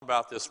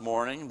about this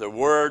morning, the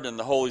Word and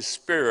the Holy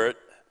Spirit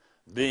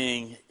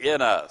being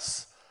in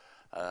us.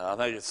 I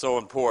think it's so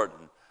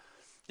important.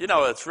 You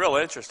know, it's real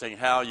interesting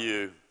how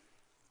you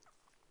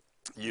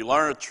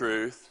learn a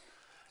truth,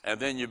 and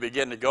then you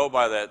begin to go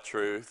by that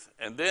truth,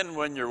 and then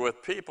when you're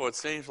with people, it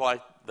seems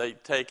like they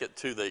take it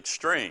to the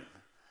extreme.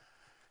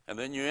 And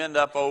then you end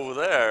up over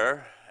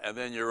there, and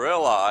then you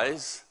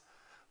realize,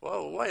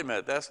 well, wait a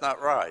minute, that's not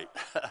right.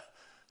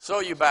 So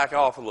you back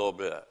off a little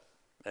bit,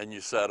 and you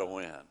settle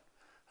in.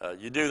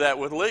 You do that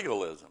with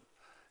legalism.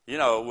 You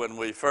know, when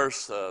we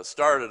first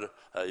started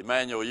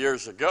Emmanuel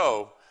years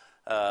ago,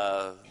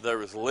 there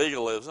was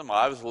legalism.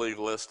 I was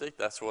legalistic.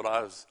 That's what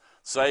I was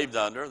saved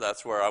under.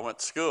 That's where I went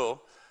to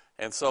school.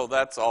 And so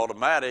that's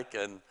automatic.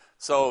 And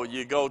so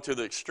you go to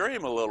the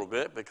extreme a little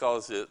bit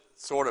because it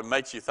sort of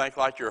makes you think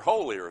like you're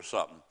holy or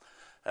something,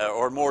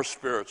 or more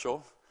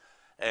spiritual.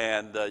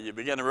 And you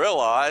begin to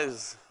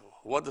realize,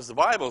 what does the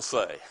Bible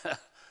say?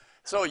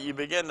 So you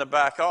begin to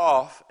back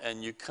off,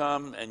 and you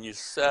come and you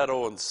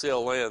settle and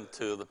seal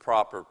into the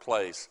proper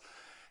place.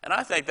 And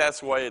I think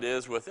that's the way it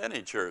is with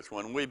any church.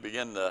 When we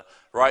begin to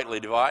rightly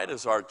divide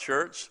as our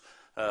church,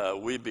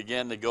 we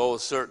begin to go a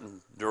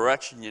certain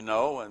direction, you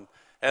know. And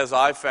as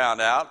I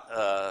found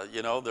out,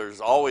 you know,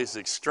 there's always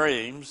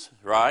extremes,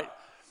 right,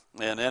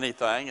 in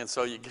anything. And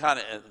so you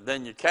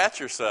then you catch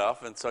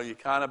yourself, and so you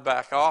kind of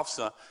back off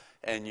some,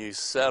 and you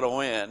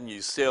settle in,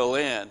 you seal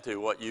in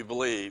to what you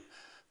believe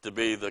to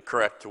be the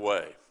correct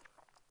way.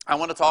 I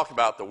want to talk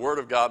about the Word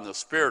of God and the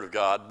Spirit of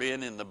God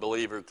being in the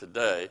believer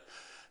today.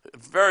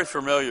 Very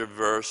familiar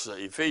verse,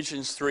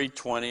 Ephesians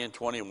 3:20 and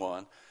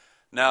 21.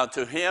 Now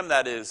to him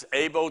that is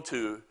able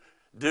to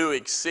do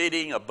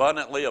exceeding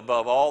abundantly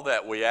above all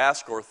that we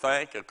ask or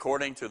think,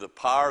 according to the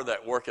power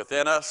that worketh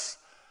in us,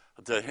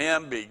 to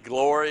him be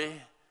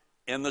glory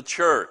in the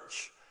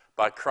church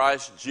by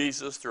Christ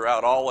Jesus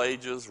throughout all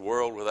ages,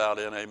 world without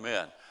end.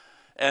 Amen.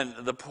 And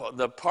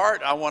the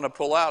part I want to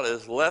pull out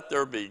is, let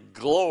there be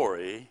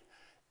glory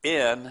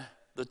in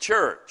the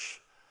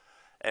church.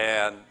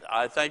 And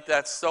I think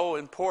that's so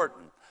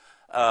important.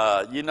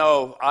 You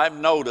know, I've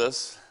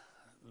noticed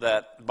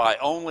that by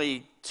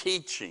only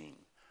teaching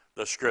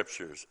the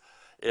Scriptures,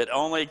 it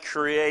only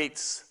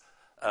creates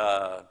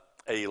a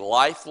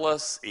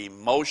lifeless,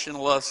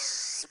 emotionless,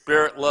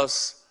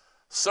 spiritless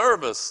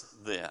service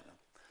then.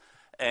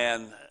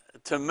 And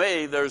to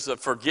me, there's a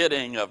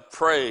forgetting of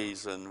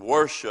praise and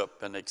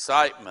worship and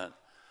excitement.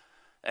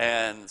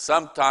 And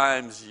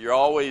sometimes you're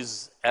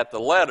always at the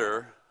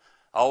letter,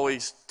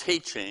 always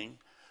teaching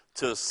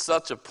to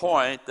such a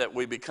point that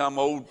we become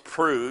old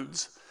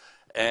prudes,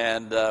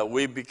 and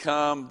we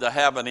become to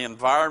have an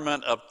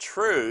environment of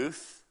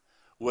truth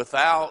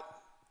without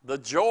the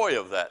joy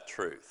of that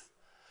truth.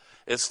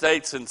 It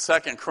states in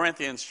 2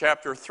 Corinthians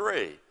chapter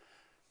 3,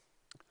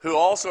 who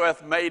also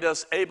hath made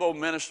us able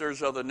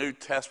ministers of the New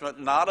Testament,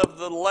 not of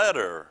the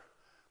letter,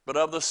 but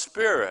of the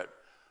Spirit.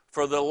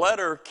 For the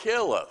letter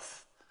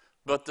killeth,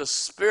 but the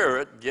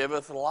Spirit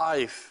giveth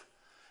life.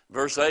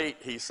 Verse 8,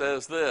 he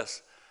says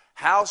this,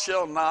 how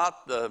shall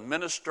not the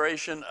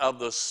ministration of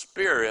the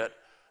Spirit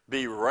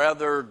be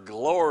rather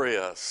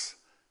glorious?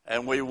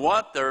 And we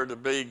want there to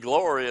be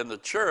glory in the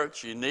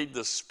church. You need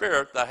the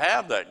Spirit to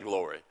have that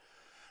glory.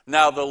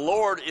 Now the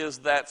Lord is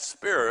that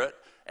Spirit,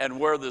 and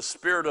where the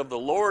Spirit of the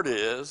Lord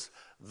is,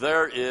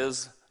 there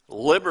is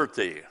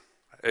liberty.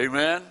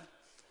 Amen?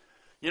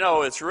 You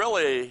know, it's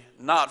really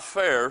not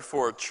fair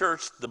for a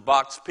church to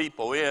box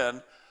people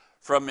in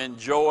from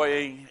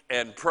enjoying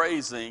and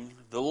praising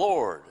the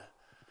Lord.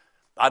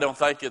 I don't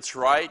think it's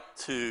right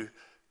to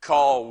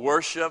call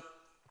worship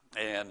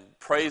and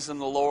praising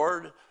the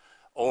Lord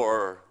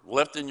or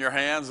lifting your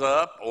hands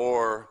up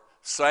or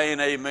saying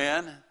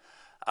amen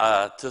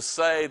to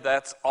say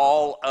that's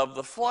all of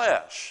the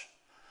flesh.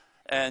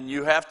 And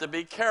you have to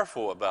be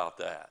careful about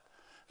that.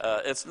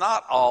 It's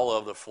not all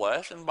of the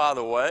flesh. And by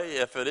the way,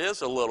 if it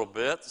is a little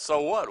bit,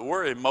 so what?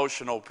 We're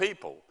emotional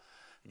people.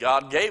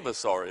 God gave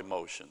us our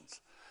emotions.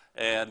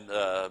 And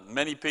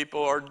many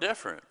people are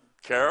different.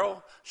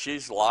 Carol,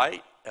 she's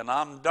light and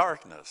I'm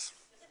darkness.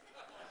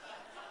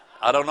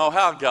 I don't know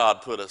how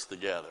God put us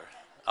together.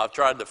 I've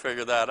tried to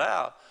figure that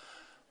out.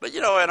 But you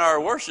know, in our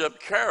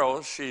worship,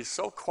 Carol, she's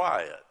so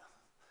quiet.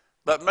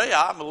 But me,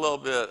 I'm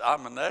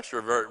an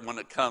extrovert when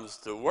it comes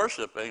to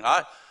worshiping.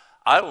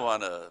 I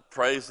want to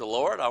praise the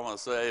Lord. I want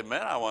to say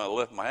amen. I want to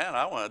lift my hand.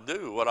 I want to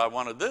do what I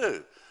want to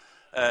do.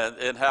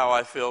 And how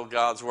I feel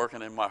God's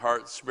working in my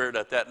heart and spirit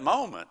at that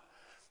moment.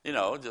 You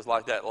know, just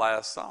like that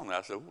last song.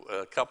 I said,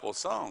 a couple of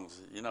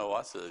songs, you know,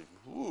 I said,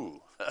 ooh.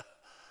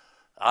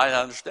 I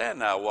understand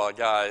now why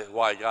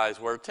guys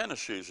wear tennis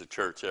shoes at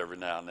church every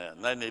now and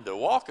then. They need to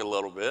walk a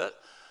little bit.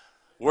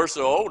 We're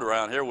so old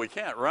around here, we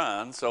can't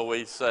run, so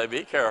we say,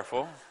 be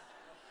careful.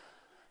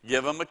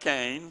 Give them a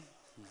cane.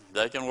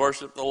 They can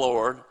worship the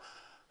Lord.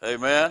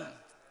 Amen.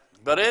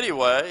 But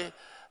anyway,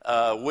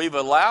 we've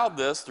allowed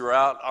this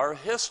throughout our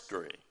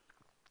history.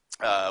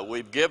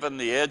 We've given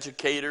the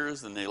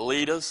educators and the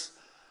elitists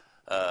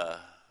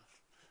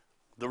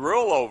the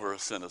rule over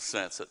us in a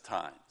sense at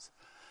times.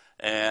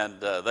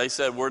 And they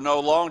said, we're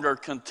no longer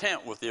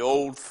content with the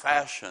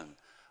old-fashioned,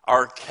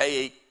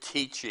 archaic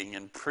teaching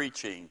and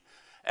preaching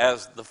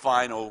as the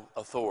final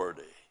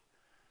authority.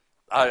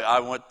 I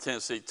went to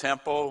Tennessee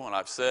Temple, and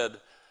I've said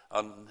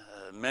on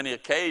many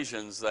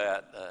occasions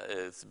that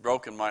it's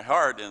broken my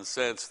heart in the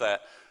sense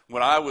that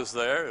when I was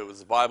there, it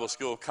was a Bible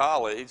school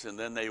college, and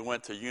then they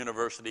went to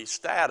university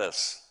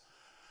status.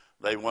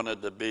 They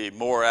wanted to be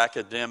more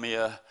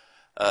academia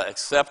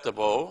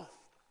acceptable.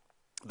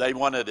 They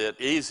wanted it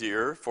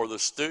easier for the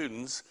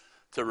students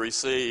to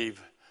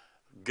receive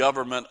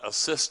government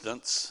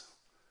assistance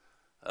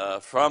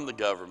from the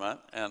government,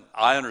 and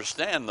I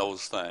understand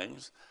those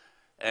things.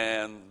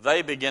 And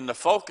they begin to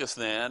focus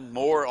then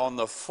more on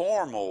the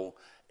formal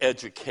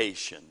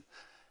education,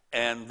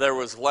 and there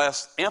was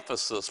less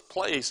emphasis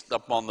placed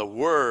upon the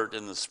Word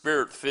and the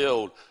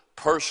Spirit-filled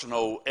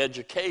personal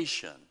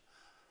education.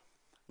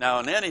 Now,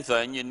 in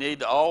anything, you need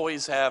to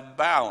always have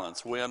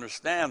balance. We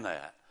understand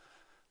that.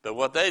 But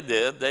what they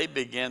did, they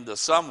began to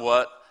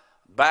somewhat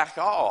back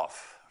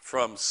off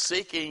from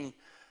seeking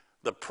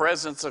the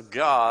presence of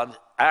God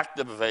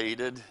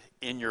activated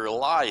in your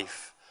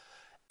life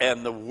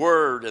and the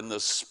Word and the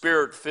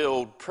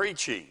Spirit-filled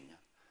preaching.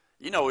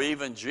 You know,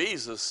 even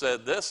Jesus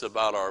said this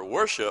about our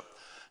worship,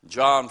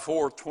 John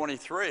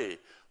 4:23.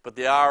 But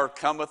the hour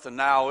cometh and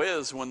now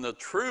is when the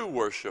true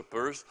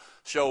worshipers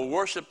shall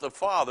worship the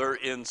Father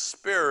in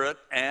spirit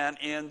and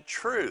in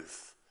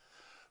truth.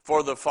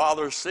 For the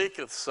Father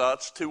seeketh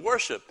such to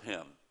worship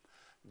him.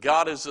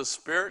 God is a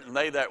spirit, and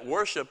they that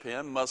worship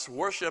him must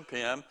worship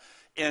him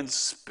in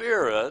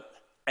spirit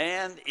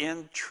and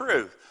in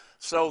truth.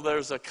 So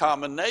there's a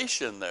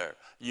combination there.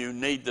 You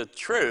need the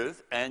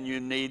truth and you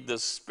need the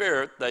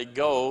spirit. They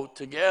go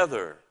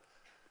together.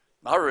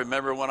 I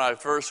remember when I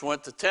first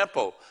went to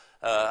Temple,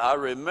 I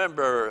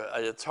remember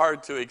it's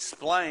hard to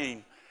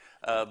explain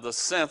the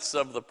sense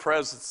of the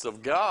presence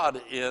of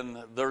God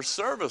in their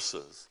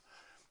services.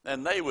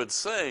 And they would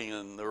sing,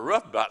 and the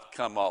roof about to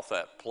come off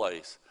that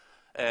place.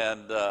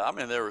 And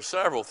there were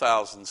several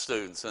thousand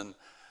students, and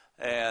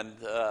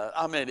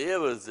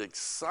it was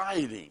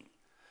exciting,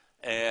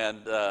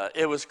 and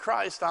it was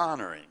Christ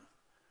honoring,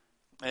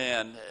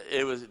 and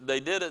they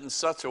did it in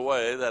such a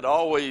way that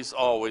always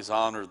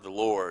honored the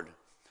Lord.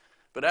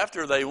 But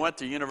after they went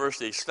to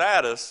university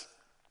status,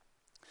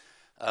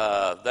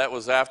 that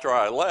was after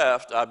I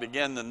left, I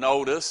began to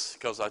notice,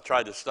 because I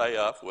tried to stay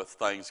up with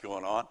things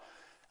going on,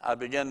 I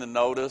began to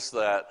notice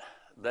that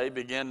they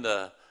began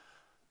to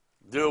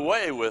do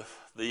away with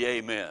the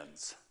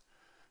amens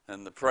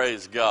and the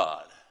praise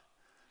God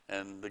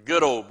and the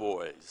good old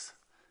boys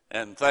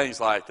and things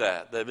like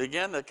that. They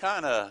began to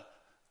kind of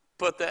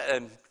put that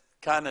and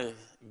kind of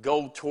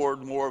go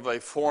toward more of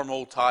a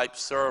formal type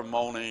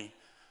ceremony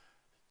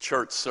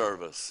church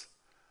service.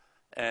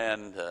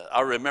 And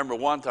I remember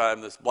one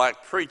time this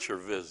black preacher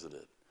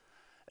visited.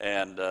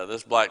 And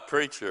this black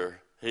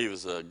preacher, he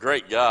was a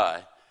great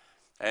guy.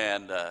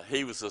 And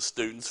he was a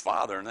student's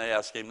father, and they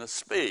asked him to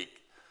speak.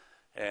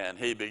 And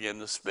he began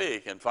to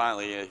speak, and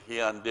finally he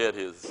undid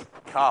his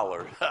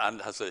collar.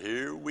 And I said,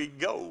 here we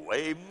go,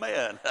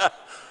 amen.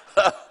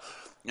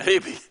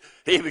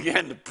 He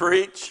began to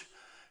preach,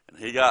 and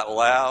he got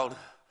loud.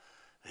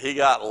 He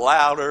got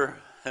louder.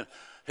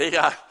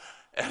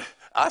 And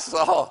I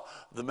saw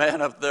the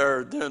man up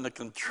there doing the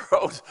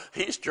controls.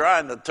 He's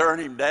trying to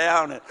turn him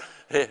down, and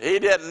he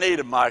didn't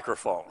need a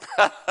microphone.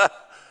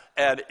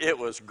 And it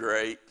was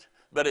great.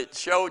 But it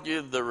showed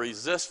you the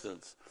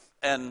resistance.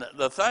 And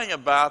the thing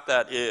about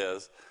that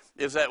is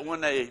that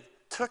when they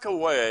took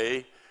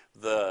away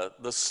the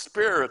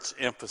Spirit's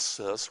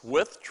emphasis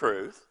with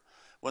truth,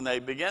 when they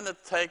begin to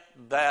take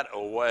that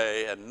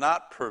away and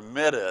not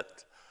permit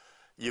it,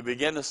 you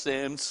begin to see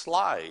them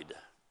slide.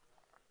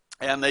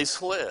 And they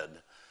slid.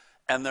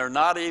 And they're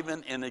not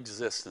even in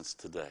existence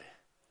today.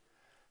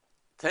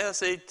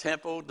 Tennessee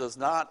Temple does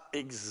not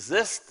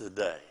exist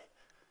today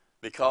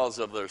because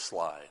of their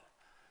slide.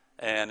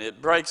 And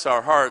it breaks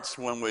our hearts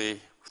when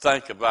we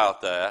think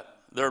about that.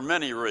 There are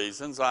many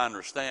reasons, I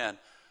understand,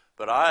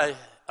 but I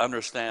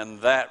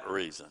understand that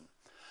reason.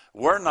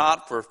 We're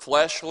not for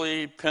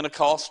fleshly,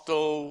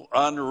 Pentecostal,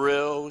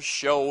 unreal,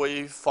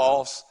 showy,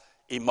 false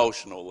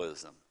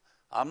emotionalism.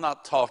 I'm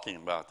not talking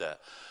about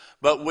that.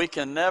 But we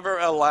can never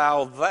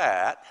allow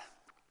that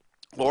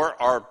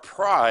or our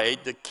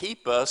pride to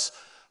keep us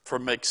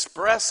from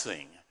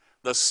expressing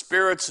the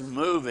Spirit's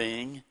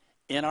moving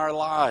in our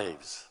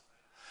lives.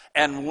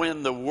 And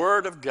when the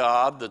Word of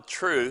God, the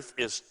truth,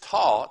 is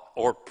taught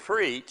or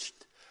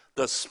preached,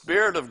 the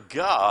Spirit of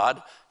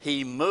God,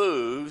 He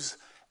moves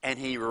and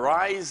He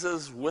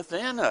rises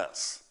within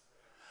us.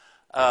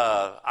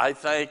 I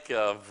think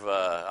of,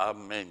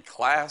 I'm in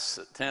class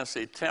at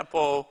Tennessee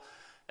Temple,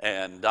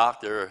 and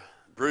Dr.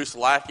 Bruce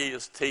Lackey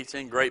is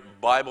teaching, great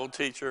Bible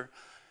teacher,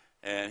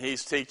 and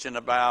he's teaching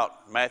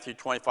about Matthew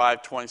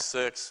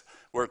 25:26,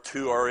 where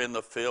two are in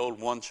the field,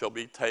 one shall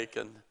be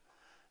taken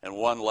and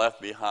one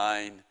left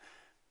behind.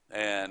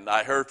 And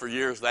I heard for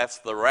years that's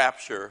the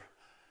rapture.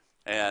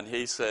 And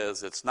he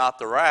says it's not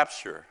the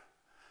rapture.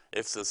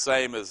 It's the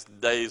same as the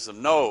days of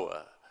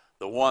Noah.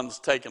 The ones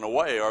taken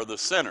away are the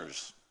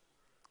sinners.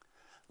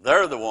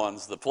 They're the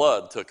ones the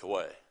flood took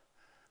away.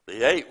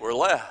 The 8 were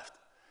left.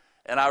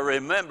 And I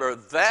remember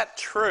that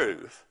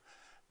truth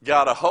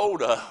got a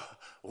hold of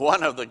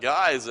one of the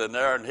guys in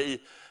there, and he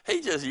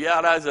just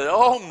yelled out, I said,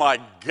 "Oh my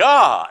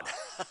God,"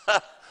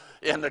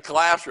 in the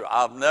classroom.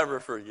 I'll never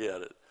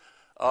forget it.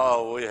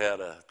 Oh, we had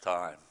a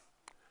time.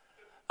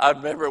 I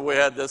remember we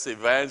had this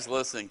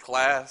evangelist in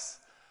class,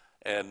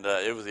 and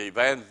it was the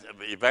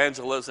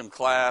evangelism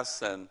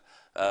class, and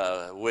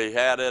we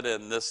had it,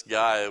 and this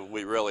guy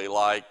we really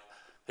liked,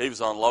 he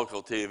was on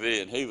local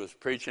TV, and he was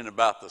preaching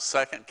about the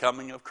second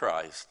coming of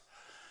Christ.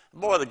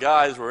 Boy, the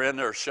guys were in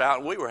there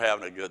shouting. We were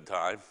having a good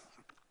time.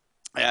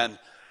 And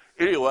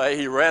anyway,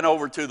 he ran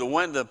over to the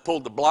window,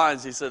 pulled the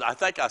blinds. He said, "I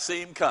think I see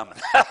him coming."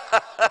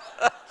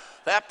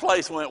 That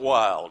place went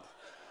wild.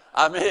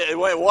 I mean, it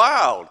went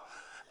wild.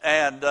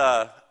 And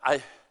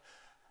I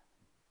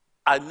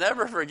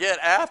never forget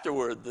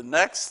afterward, the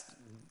next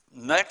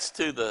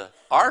to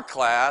our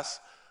class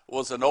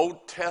was an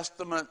Old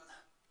Testament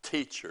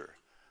teacher.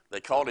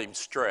 They called him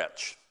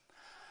Stretch.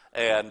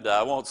 And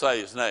I won't say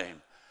his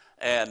name.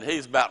 And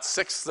he's about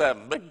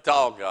 6'7", big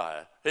tall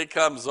guy. He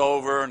comes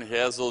over and he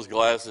has those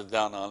glasses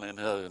down on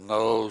his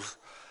nose.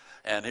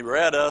 And he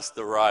read us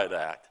the riot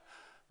act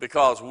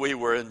because we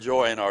were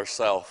enjoying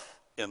ourselves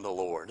in the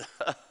Lord.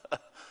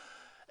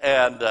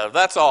 And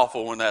that's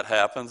awful when that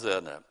happens,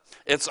 isn't it?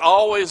 It's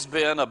always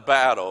been a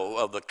battle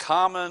of the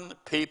common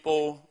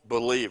people,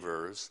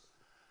 believers,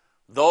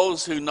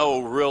 those who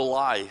know real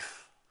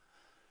life,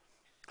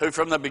 who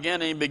from the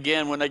beginning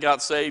began when they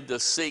got saved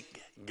to seek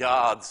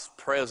God's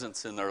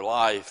presence in their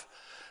life.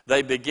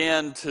 They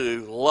begin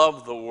to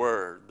love the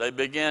Word. They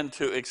begin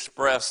to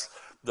express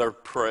their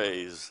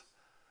praise.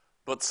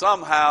 But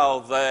somehow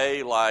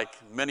they, like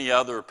many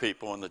other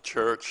people in the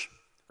church,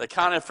 they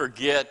kind of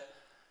forget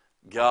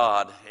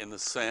God in the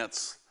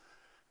sense,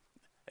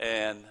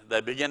 and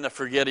they begin to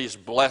forget His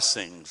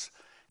blessings.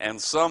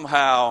 And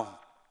somehow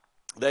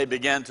they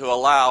begin to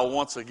allow,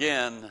 once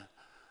again,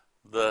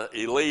 the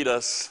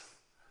elitists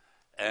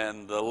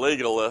and the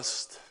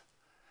legalists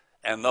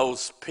and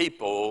those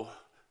people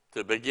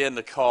to begin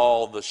to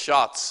call the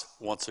shots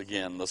once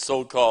again, the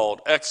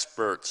so-called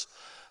experts,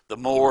 the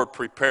more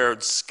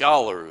prepared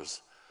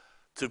scholars,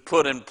 to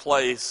put in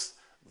place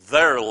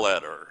their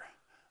letter,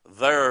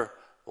 their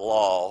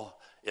law,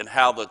 in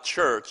how the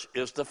church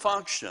is to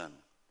function.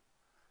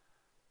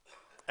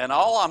 And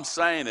all I'm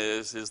saying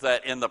is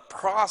that in the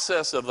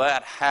process of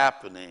that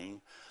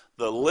happening,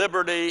 the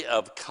liberty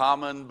of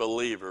common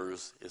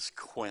believers is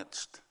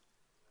quenched.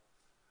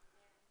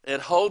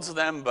 It holds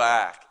them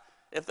back.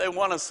 If they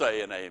want to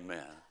say an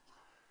amen,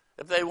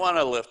 if they want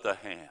to lift a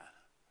hand,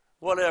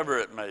 whatever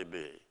it may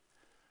be.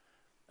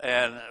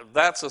 And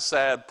that's a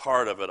sad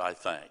part of it, I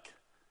think.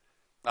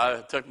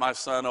 I took my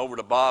son over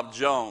to Bob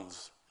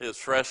Jones his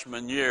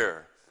freshman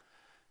year,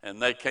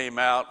 and they came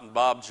out in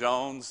Bob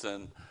Jones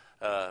and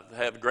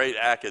had great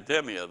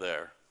academia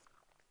there.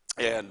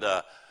 And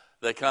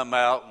they come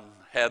out and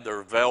had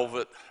their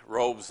velvet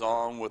robes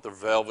on with their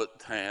velvet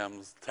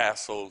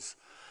tassels,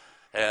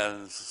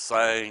 and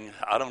sang,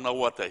 I don't know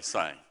what they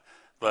sang,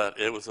 but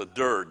it was a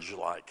dirge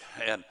like.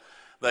 And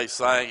they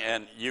sang,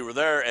 and you were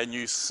there, and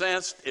you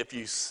sensed if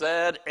you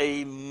said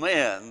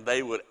amen,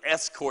 they would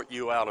escort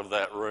you out of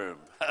that room.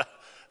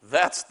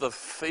 That's the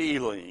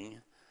feeling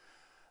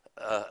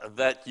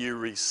that you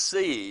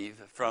receive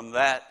from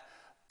that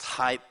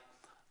type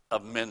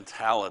of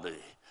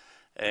mentality.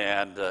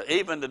 And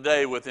even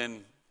today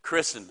within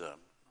Christendom,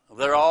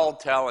 they're all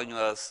telling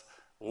us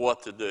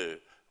what to do,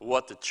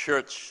 what the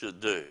church should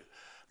do.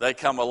 They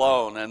come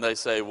along and they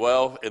say,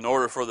 well, in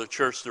order for the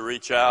church to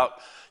reach out,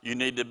 you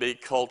need to be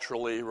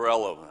culturally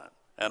relevant.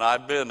 And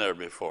I've been there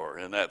before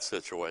in that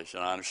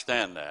situation. I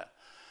understand that.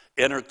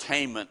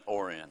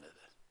 Entertainment-oriented,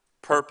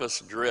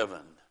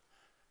 purpose-driven,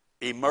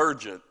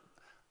 emergent.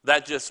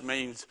 That just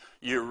means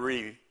you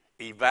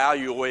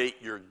reevaluate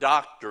your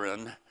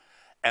doctrine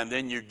and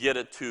then you get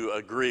it to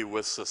agree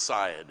with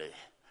society.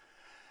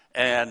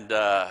 And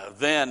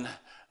then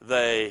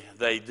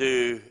they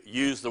do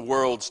use the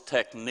world's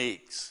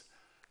techniques.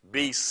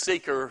 Be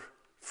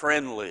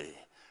seeker-friendly.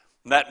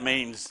 That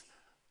means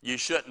you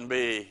shouldn't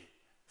be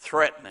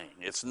threatening.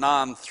 It's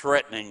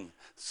non-threatening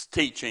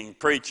teaching,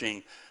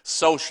 preaching,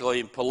 socially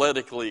and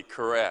politically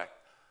correct.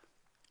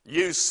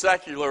 Use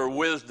secular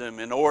wisdom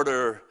in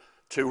order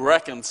to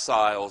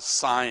reconcile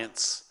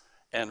science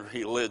and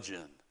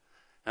religion.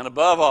 And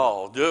above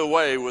all, do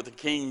away with the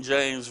King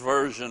James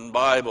Version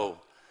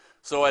Bible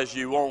so as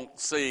you won't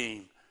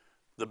seem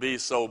to be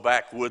so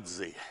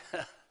backwoodsy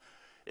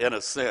in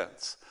a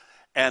sense.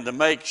 And to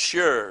make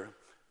sure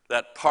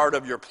that part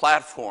of your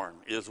platform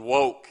is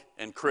woke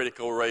and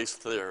critical race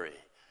theory.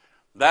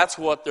 That's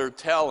what they're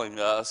telling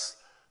us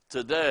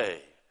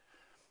today.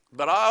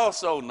 But I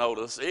also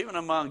notice, even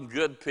among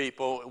good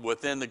people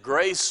within the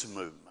grace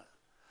movement,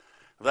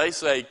 they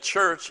say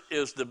church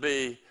is to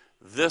be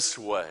this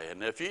way.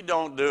 And if you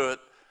don't do it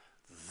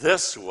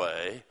this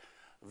way,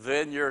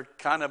 then you're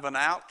kind of an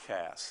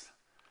outcast.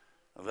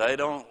 They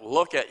don't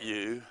look at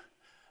you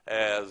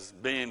as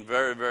being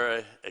very,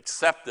 very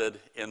accepted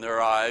in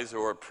their eyes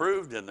or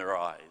approved in their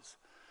eyes.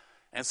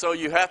 And so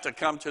you have to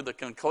come to the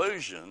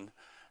conclusion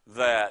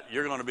that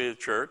you're going to be the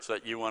church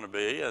that you want to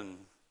be, and,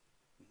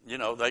 you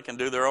know, they can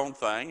do their own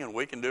thing and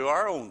we can do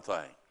our own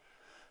thing.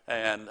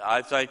 And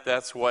I think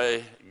that's the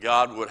way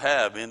God would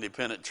have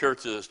independent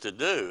churches to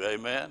do,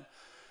 amen?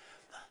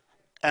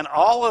 And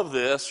all of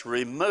this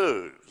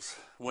removes,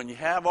 when you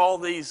have all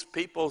these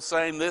people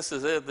saying this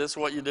is it, this is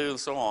what you do, and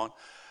so on,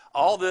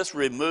 all this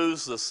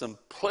removes the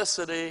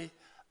simplicity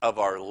of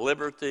our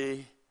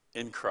liberty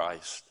in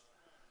Christ.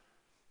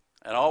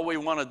 And all we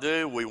want to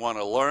do, we want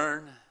to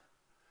learn.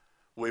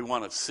 We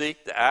want to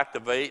seek to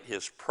activate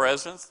his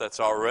presence that's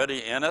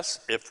already in us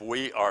if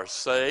we are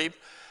saved,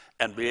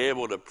 and be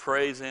able to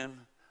praise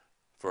him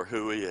for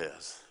who he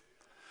is.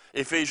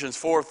 Ephesians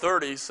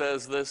 4:30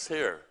 says this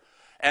here,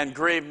 and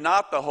grieve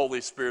not the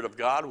Holy Spirit of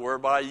God,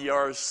 whereby ye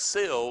are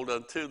sealed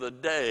unto the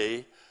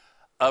day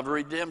of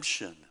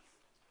redemption.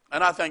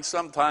 And I think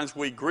sometimes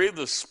we grieve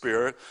the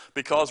Spirit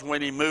because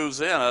when he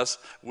moves in us,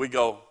 we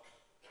go,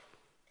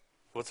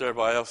 what's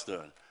everybody else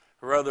doing?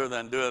 Rather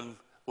than doing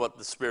what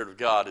the Spirit of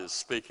God is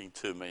speaking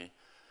to me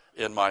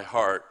in my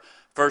heart.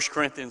 1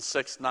 Corinthians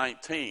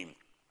 6:19.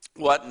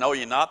 What, know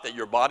ye not that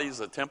your body is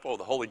a temple of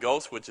the Holy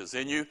Ghost, which is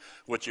in you,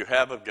 which you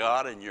have of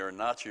God, and you're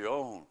not your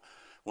own?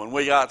 When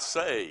we got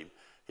saved,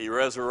 he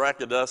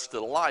resurrected us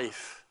to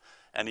life,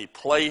 and he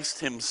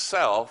placed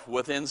himself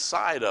within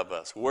inside of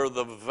us. We're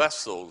the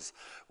vessels,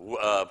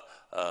 we're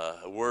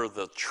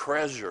the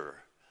treasure,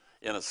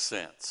 in a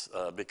sense,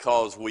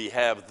 because we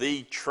have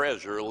the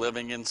treasure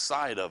living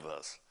inside of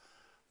us.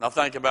 Now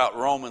think about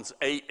Romans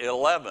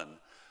 8:11.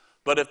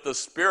 But if the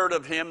spirit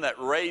of him that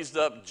raised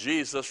up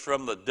Jesus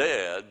from the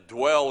dead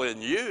dwell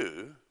in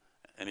you,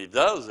 and he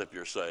does if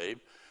you're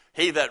saved,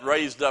 he that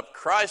raised up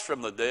Christ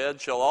from the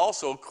dead shall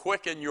also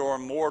quicken your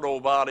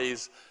mortal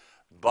bodies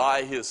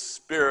by his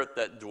spirit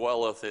that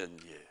dwelleth in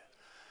you.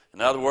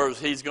 In other words,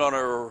 he's going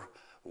to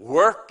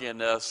work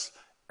in us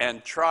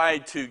and try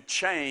to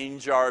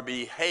change our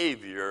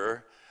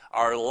behavior,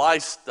 our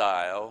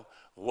lifestyle,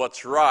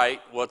 what's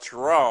right, what's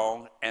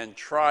wrong, and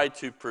try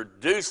to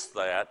produce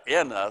that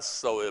in us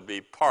so it'll be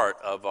part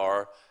of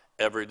our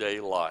everyday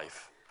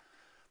life.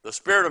 The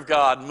Spirit of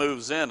God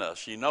moves in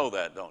us. You know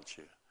that, don't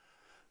you?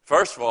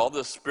 First of all,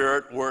 the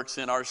Spirit works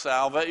in our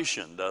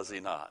salvation, does he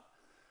not?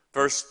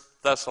 1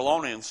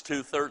 Thessalonians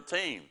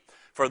 2:13.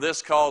 For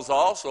this cause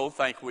also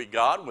thank we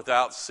God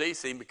without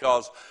ceasing,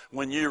 because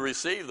when you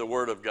received the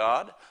word of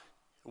God,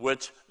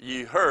 which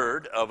ye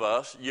heard of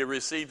us, ye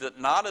received it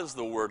not as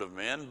the word of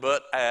men,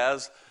 but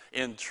as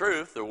in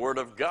truth the word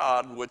of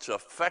God, which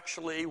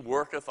effectually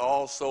worketh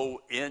also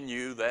in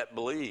you that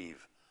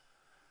believe.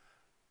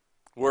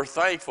 We're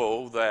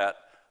thankful that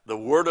the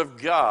word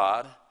of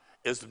God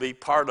is to be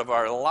part of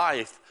our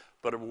life,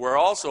 but we're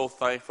also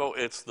thankful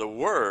it's the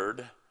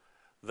word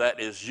that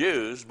is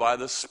used by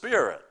the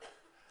Spirit.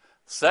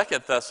 2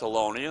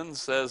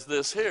 Thessalonians says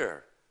this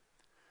here,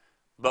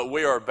 but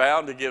we are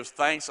bound to give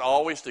thanks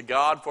always to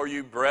God for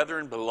you,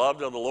 brethren,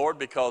 beloved of the Lord,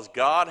 because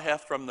God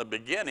hath from the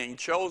beginning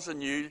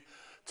chosen you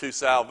to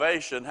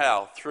salvation.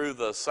 How? Through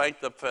the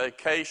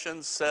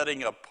sanctification,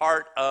 setting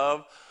apart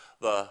of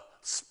the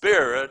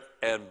Spirit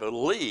and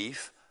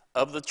belief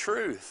of the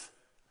truth.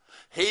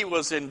 He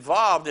was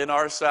involved in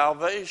our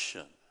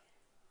salvation.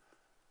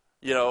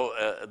 You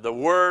know, the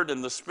Word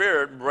and the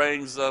Spirit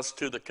brings us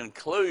to the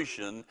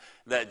conclusion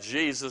that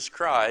Jesus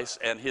Christ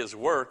and his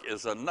work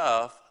is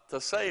enough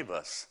to save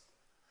us.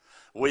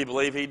 We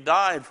believe he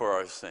died for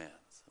our sins.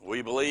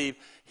 We believe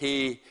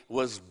he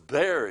was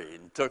buried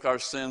and took our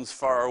sins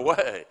far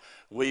away.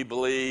 We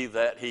believe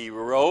that he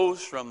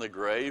rose from the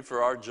grave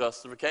for our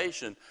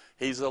justification.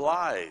 He's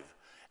alive.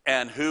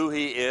 And who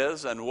he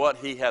is and what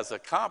he has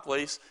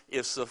accomplished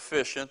is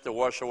sufficient to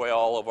wash away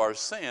all of our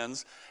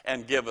sins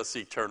and give us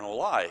eternal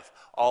life.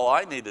 All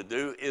I need to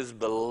do is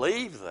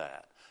believe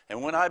that.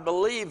 And when I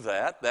believe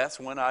that, that's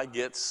when I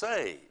get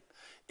saved.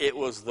 It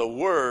was the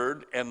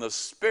Word and the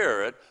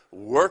Spirit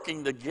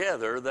working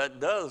together that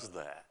does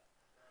that.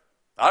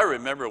 I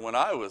remember when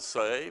I was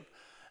saved,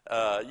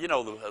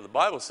 the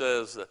Bible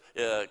says,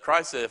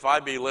 Christ said, if I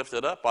be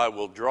lifted up, I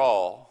will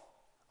draw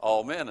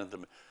all men unto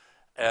me.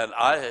 And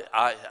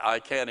I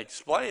can't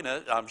explain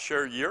it. I'm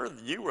sure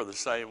you were the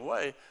same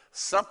way.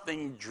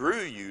 Something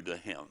drew you to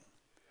him.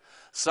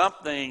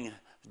 Something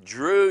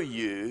drew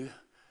you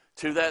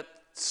to that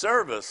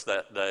service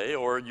that day,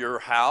 or your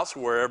house,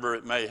 wherever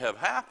it may have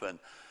happened.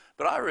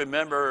 But I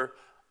remember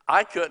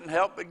I couldn't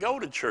help but go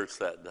to church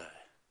that day.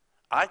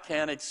 I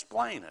can't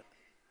explain it.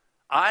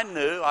 I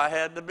knew I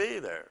had to be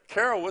there.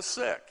 Carol was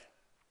sick.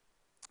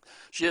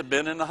 She had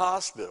been in the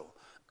hospital.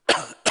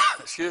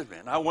 Excuse me.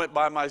 And I went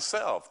by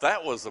myself.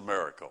 That was a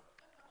miracle.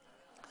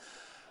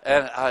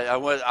 And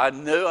I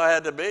knew I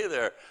had to be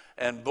there.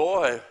 And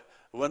boy,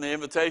 when the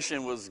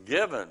invitation was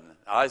given,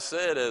 I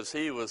said, as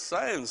he was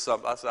saying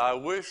something, I said, I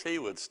wish he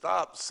would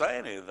stop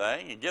saying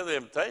anything and give the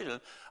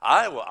invitation.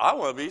 I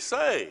want to be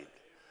saved.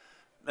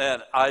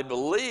 And I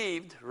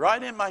believed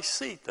right in my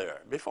seat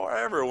there. Before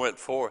I ever went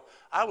forth,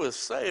 I was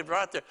saved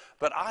right there.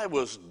 But I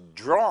was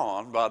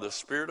drawn by the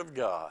Spirit of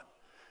God.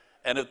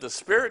 And if the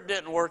Spirit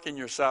didn't work in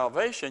your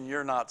salvation,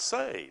 you're not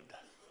saved.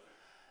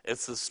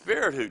 It's the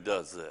Spirit who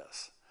does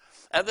this.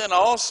 And then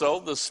also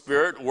the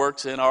Spirit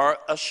works in our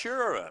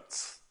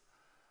assurance.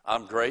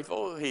 I'm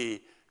grateful.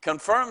 He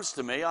confirms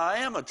to me I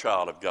am a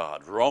child of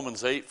God.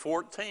 Romans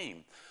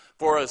 8:14.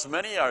 For as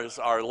many as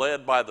are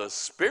led by the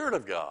Spirit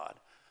of God,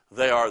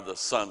 they are the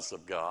sons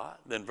of God.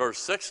 Then verse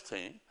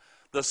 16,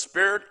 the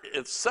Spirit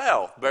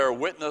itself bear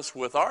witness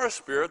with our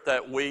spirit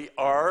that we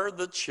are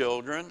the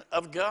children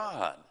of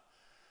God.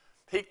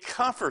 He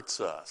comforts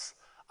us.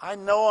 I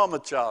know I'm a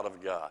child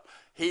of God.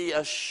 He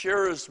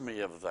assures me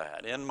of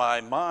that in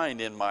my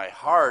mind, in my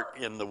heart,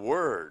 in the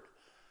Word.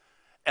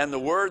 And the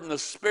Word and the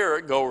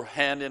Spirit go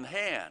hand in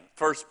hand.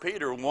 1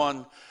 Peter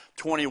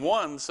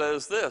 1:21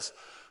 says this,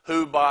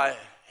 who by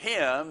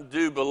him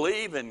do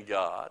believe in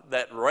God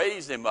that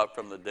raised him up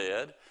from the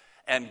dead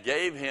and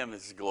gave him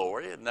his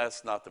glory. And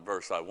that's not the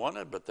verse I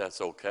wanted, but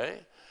that's okay.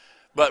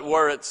 But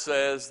where it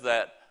says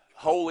that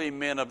holy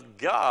men of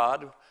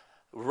God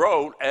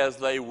wrote as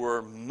they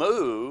were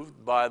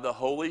moved by the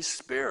Holy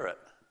Spirit.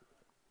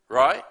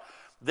 Right?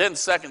 Then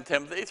 2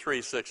 Timothy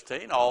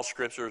 3:16, all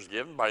Scripture is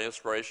given by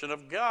inspiration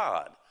of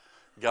God.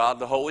 God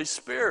the Holy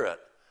Spirit.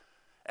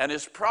 And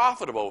is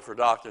profitable for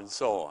doctrine and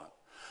so on.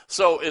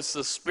 So it's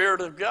the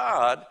Spirit of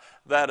God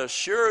that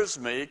assures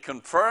me,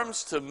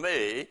 confirms to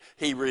me,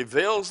 He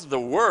reveals the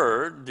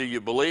Word. Do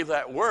you believe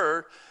that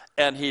Word?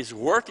 And He's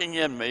working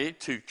in me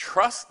to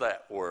trust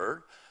that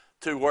Word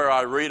to where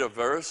I read a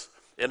verse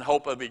in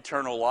hope of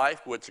eternal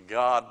life, which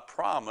God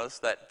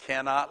promised that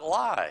cannot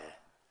lie.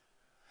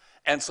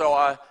 And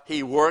so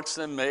He works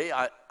in me.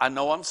 I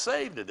know I'm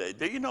saved today.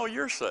 Do you know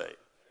you're saved?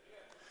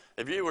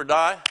 If you were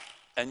die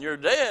and you're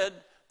dead,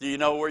 do you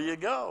know where you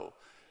go?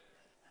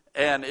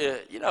 And,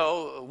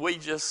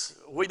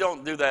 we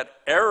don't do that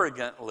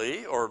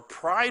arrogantly or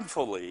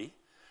pridefully.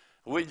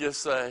 We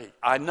just say,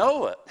 I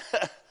know it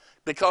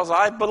because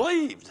I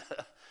believed.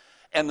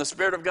 And the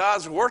Spirit of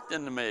God's worked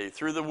into me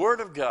through the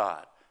Word of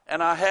God.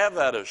 And I have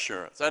that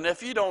assurance. And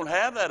if you don't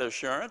have that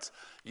assurance,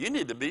 you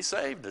need to be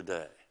saved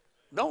today.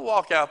 Don't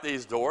walk out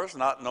these doors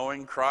not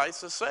knowing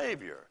Christ as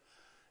Savior.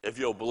 If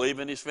you'll believe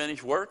in His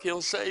finished work,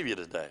 He'll save you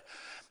today.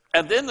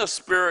 And then the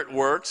Spirit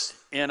works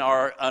in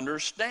our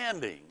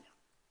understanding.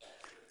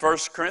 1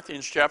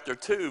 Corinthians chapter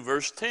 2,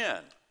 verse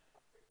 10.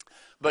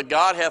 But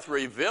God hath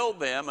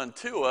revealed them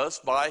unto us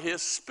by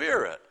His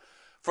Spirit.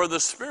 For the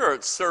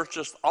Spirit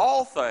searcheth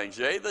all things,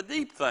 yea, the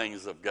deep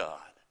things of God.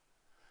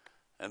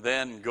 And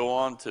then go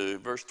on to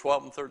verse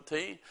 12 and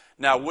 13.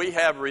 Now we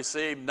have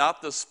received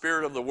not the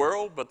spirit of the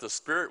world, but the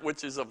Spirit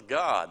which is of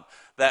God,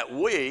 that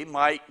we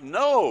might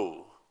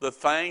know the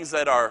things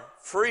that are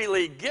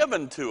freely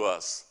given to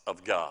us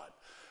of God.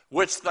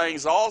 Which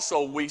things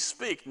also we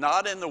speak,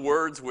 not in the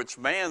words which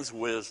man's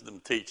wisdom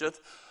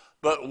teacheth,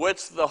 but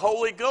which the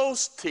Holy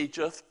Ghost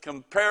teacheth,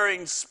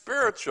 comparing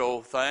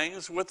spiritual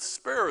things with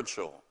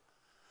spiritual.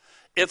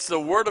 It's the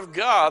Word of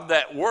God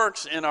that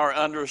works in our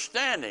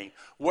understanding,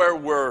 where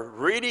we're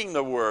reading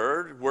the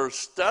Word, we're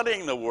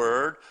studying the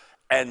Word,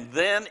 and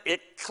then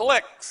it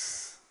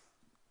clicks,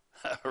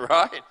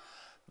 right?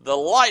 The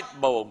light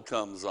bulb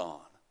comes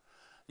on.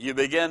 You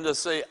begin to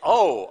say,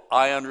 oh,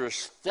 I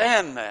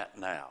understand that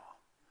now.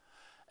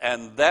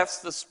 And that's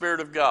the Spirit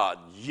of God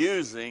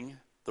using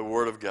the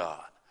Word of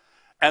God.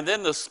 And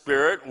then the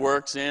Spirit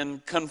works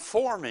in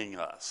conforming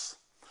us.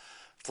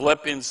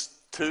 Philippians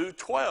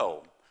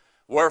 2:12.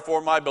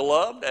 Wherefore, my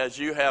beloved, as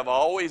you have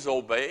always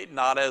obeyed,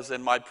 not as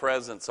in my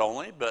presence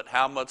only, but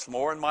how much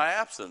more in my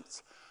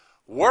absence,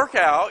 work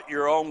out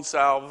your own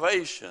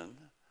salvation.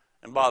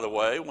 And by the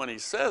way, when he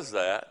says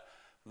that,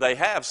 they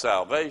have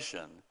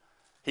salvation.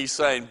 He's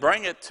saying,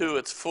 bring it to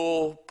its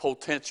full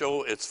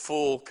potential, its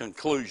full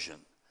conclusion.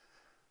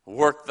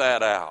 Work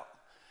that out.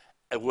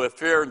 And with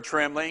fear and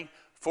trembling,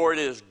 for it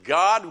is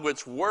God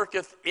which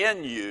worketh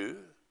in you.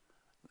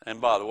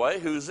 And by the way,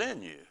 who's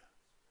in you?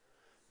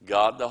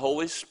 God the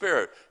Holy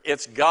Spirit.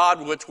 It's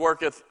God which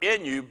worketh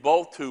in you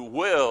both to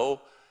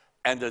will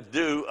and to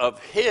do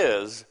of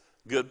His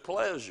good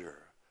pleasure.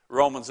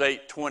 Romans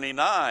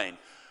 8:29.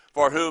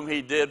 For whom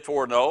He did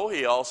foreknow,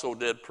 He also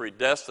did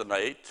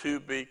predestinate to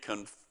be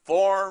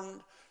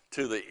conformed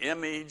to the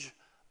image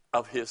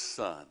of His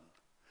Son.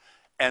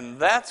 And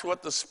that's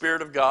what the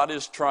Spirit of God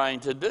is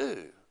trying to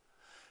do.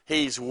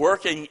 He's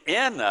working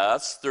in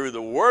us through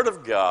the Word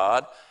of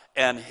God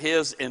and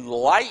His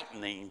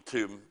enlightenment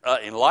to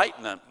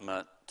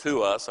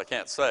us, I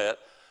can't say it,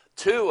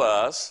 to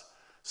us,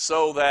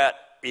 so that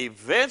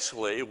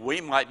eventually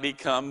we might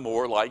become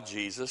more like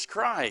Jesus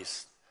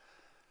Christ.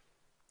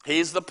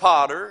 He's the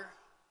potter.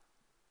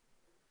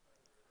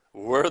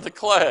 We're the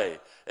clay.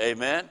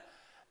 Amen.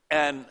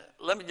 And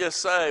let me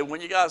just say, when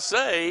you got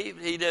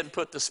saved, He didn't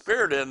put the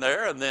Spirit in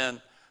there, and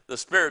then the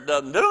Spirit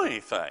doesn't do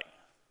anything.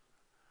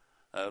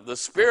 The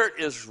Spirit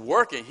is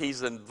working.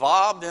 He's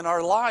involved in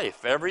our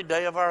life, every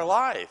day of our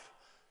life.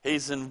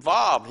 He's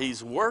involved.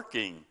 He's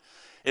working.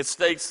 It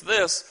states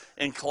this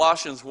in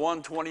Colossians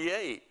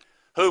 1:28,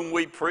 whom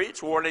we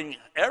preach, warning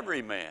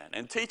every man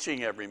and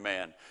teaching every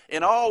man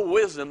in all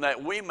wisdom,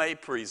 that we may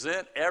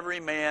present every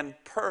man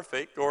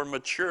perfect or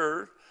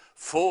mature,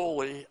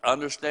 fully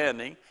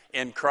understanding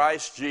in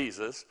Christ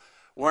Jesus,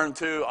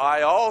 whereunto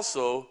I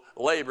also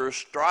labor,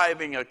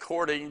 striving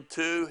according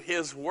to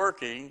his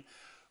working,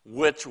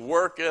 which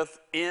worketh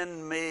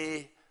in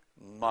me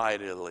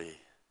mightily.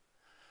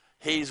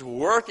 He's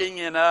working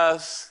in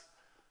us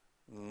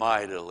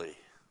mightily.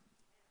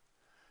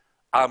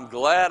 I'm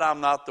glad I'm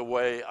not the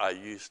way I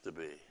used to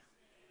be.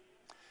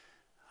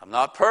 I'm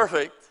not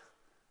perfect.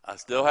 I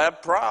still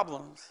have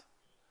problems.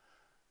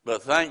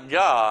 But thank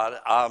God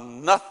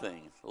I'm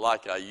nothing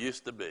like I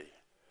used to be.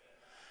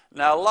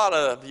 Now, a lot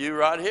of you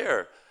right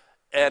here,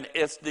 and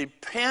it's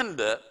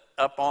dependent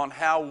upon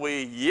how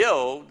we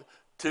yield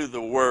to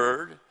the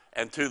Word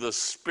and to the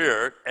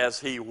Spirit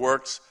as He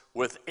works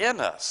within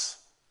us,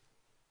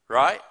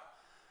 right?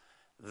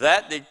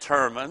 That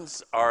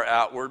determines our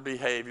outward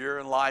behavior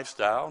and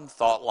lifestyle and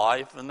thought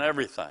life and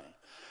everything.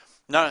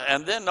 Now,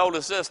 and then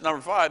notice this,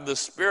 number 5, the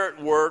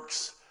Spirit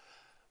works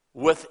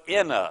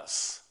within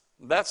us.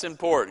 That's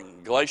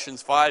important.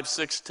 Galatians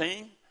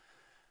 5:16.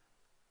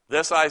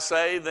 This I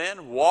say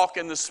then, walk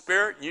in the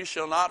Spirit, and you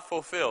shall not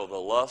fulfill the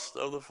lust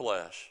of the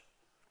flesh.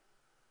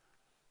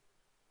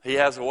 He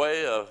has a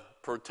way of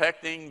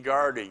protecting,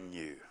 guarding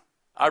you.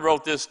 I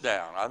wrote this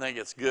down. I think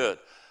it's good.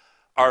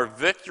 Our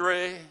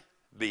victory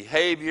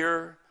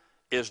behavior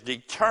is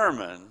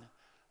determined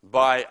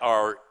by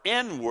our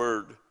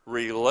inward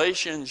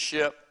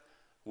relationship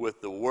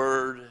with the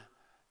Word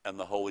and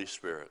the Holy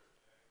Spirit.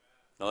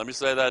 Now let me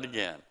say that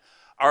again.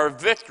 Our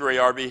victory,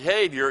 our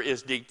behavior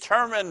is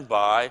determined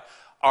by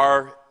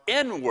our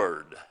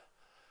inward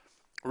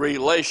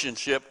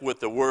relationship with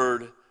the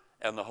Word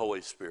and the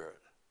Holy Spirit.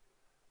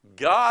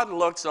 God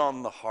looks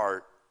on the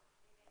heart.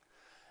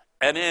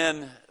 And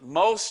in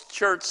most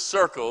church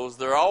circles,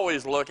 they're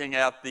always looking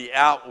at the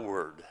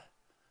outward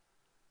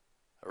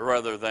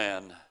rather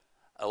than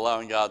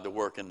allowing God to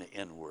work in the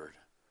inward.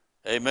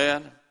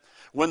 Amen?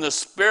 When the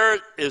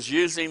Spirit is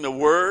using the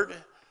Word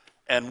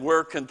and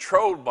we're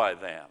controlled by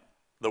them,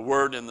 the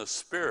Word and the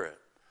Spirit,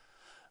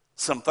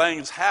 some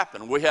things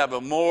happen. We have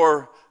a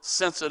more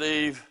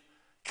sensitive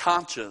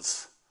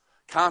consciousness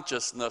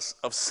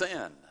of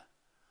sin.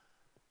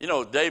 You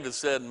know, David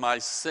said, my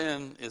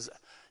sin is...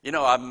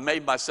 I've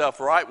made myself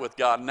right with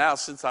God. Now,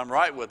 since I'm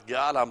right with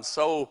God, I'm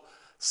so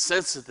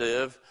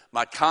sensitive.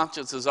 My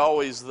conscience is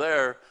always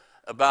there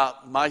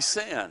about my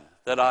sin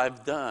that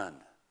I've done.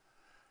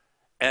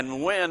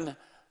 And when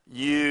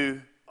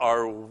you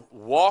are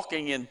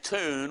walking in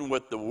tune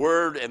with the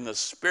Word and the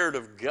Spirit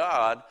of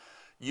God,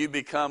 you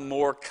become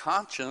more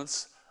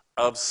conscious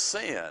of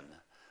sin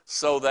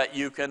so that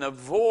you can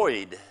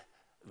avoid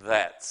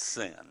that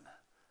sin.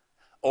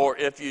 Or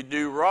if you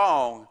do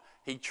wrong,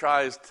 He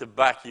tries to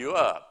back you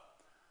up.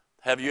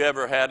 Have you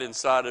ever had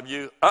inside of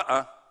you,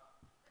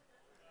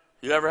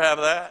 You ever have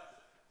that?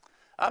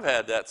 I've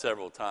had that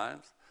several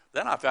times.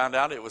 Then I found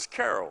out it was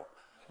Carol.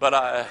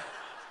 But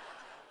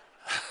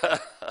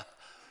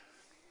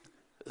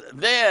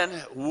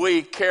then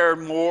we care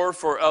more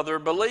for other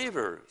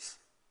believers.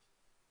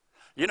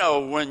 You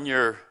know, when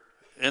you're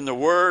in the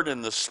Word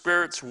and the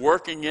Spirit's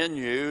working in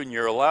you and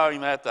you're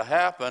allowing that to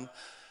happen,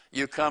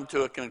 you come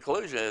to a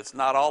conclusion. It's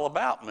not all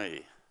about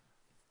me.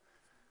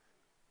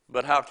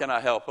 But how can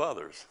I help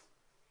others?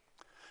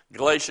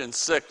 Galatians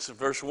 6,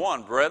 verse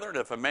 1, brethren,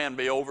 if a man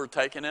be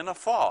overtaken in a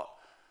fault,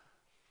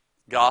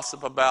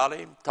 gossip about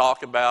him,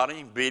 talk about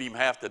him, beat him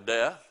half to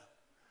death.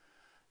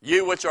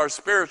 You which are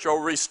spiritual,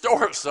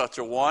 restore such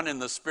a one in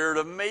the spirit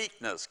of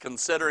meekness,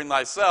 considering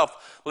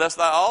thyself, lest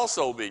thou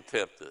also be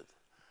tempted.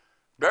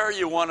 Bear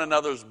you one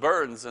another's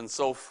burdens, and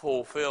so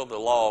fulfill the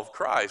law of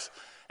Christ.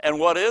 And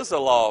what is the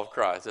law of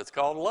Christ? It's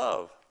called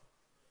love.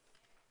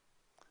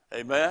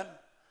 Amen?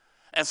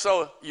 And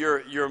so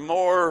you're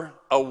more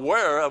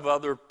aware of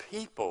other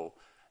people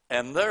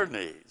and their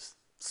needs.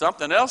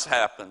 Something else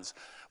happens.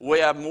 We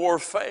have more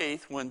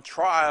faith when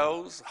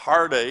trials,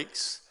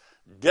 heartaches,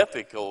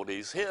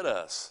 difficulties hit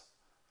us.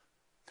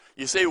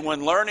 You see,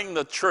 when learning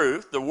the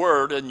truth, the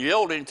Word, and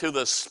yielding to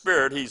the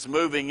Spirit, He's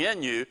moving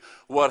in you,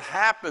 what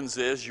happens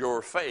is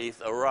your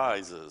faith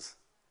arises.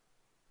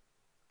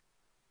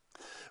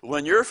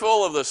 When you're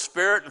full of the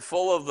Spirit and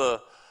full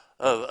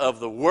of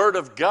the Word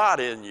of God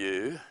in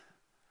you,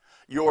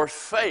 your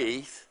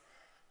faith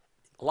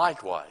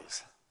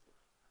likewise.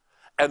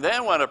 And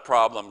then when a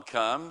problem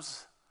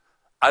comes,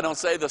 I don't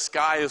say the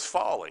sky is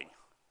falling.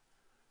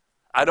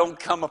 I don't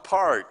come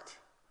apart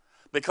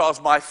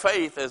because my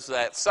faith is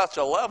at such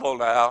a level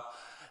now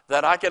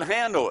that I can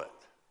handle it.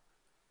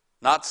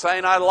 Not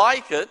saying I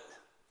like it,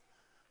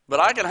 but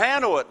I can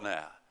handle it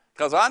now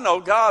because I know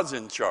God's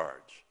in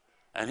charge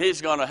and He's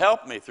going to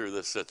help me through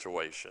this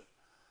situation.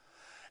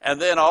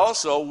 And then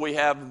also we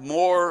have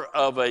more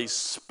of a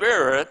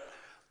spirit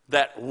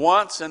that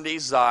wants and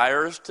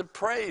desires to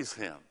praise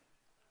Him.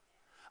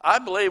 I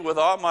believe with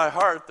all my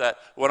heart that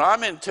when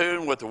I'm in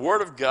tune with the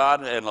Word of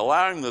God and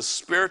allowing the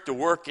Spirit to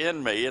work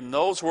in me and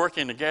those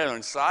working together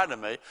inside of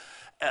me,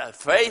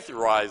 faith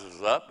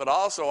rises up, but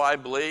also I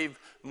believe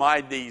my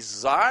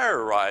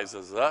desire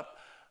rises up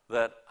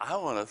that I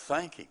want to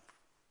thank Him.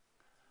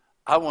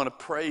 I want to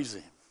praise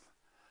Him.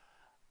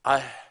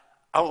 I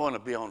want to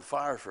be on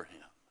fire for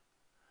Him.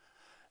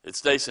 It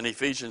states in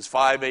Ephesians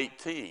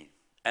 5:18,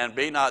 and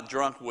be not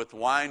drunk with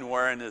wine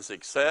wherein is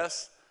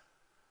excess,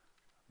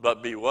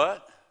 but be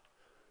what?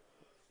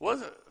 What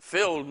does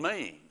filled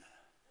mean?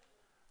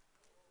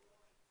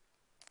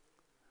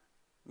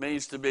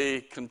 Means to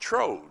be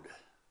controlled,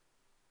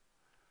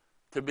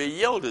 to be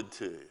yielded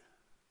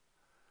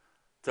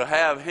to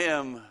have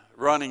Him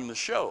running the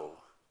show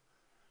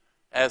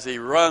as He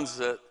runs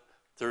it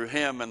through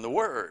Him and the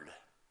Word.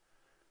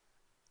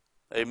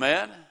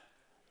 Amen?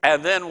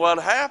 And then what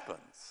happens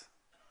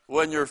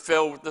when you're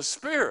filled with the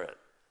Spirit?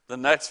 The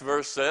next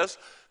verse says,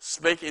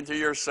 speaking to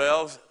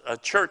yourselves, a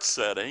church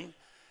setting,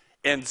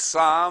 in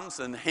psalms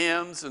and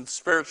hymns and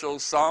spiritual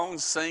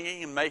songs,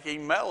 singing and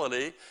making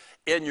melody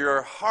in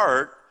your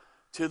heart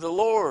to the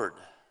Lord.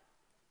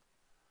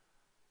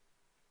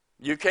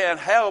 You can't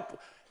help,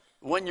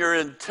 when you're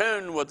in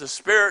tune with the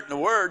Spirit and the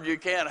Word, you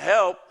can't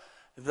help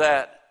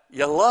that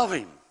you love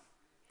Him.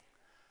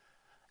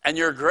 And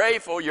you're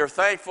grateful, you're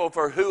thankful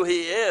for who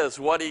He is,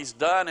 what He's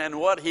done, and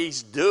what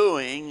He's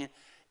doing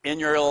in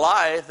your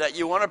life, that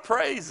you want to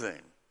praise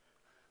Him.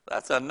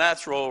 That's a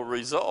natural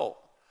result.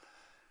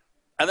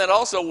 And then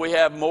also we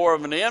have more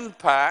of an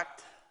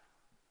impact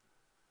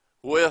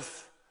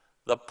with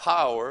the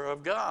power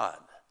of God.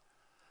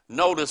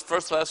 Notice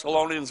 1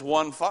 Thessalonians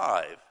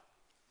 1:5.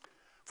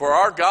 For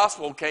our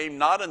gospel came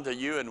not unto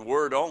you in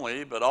word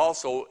only, but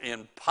also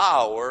in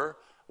power.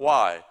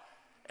 Why?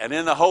 And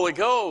in the Holy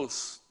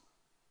Ghost.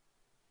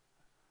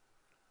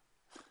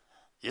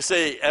 You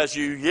see, as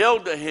you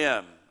yield to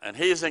Him and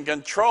He's in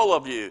control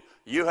of you,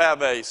 you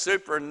have a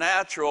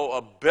supernatural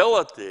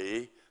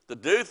ability to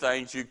do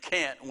things you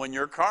can't when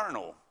you're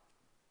carnal.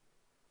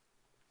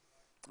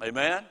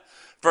 Amen?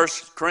 1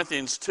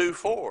 Corinthians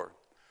 2:4.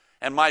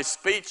 And my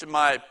speech and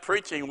my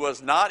preaching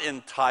was not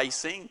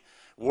enticing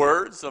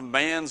words of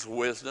man's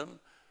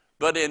wisdom,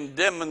 but in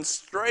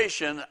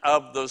demonstration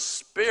of the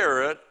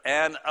Spirit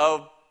and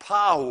of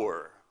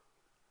power,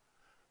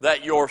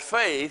 that your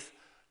faith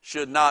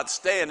should not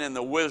stand in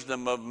the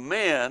wisdom of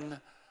men,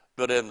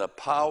 but in the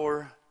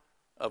power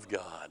of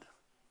God.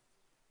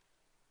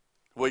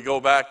 We go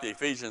back to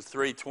Ephesians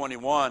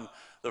 3:21,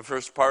 the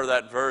first part of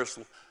that verse,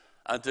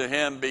 unto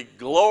Him be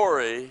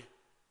glory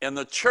in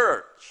the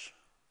church.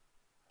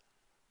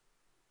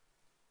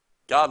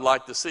 God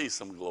like to see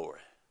some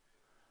glory.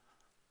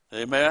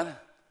 Amen?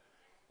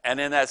 And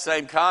in that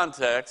same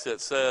context,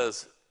 it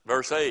says,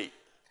 verse 8,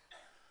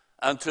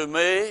 unto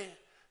me,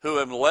 who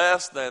am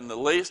less than the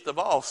least of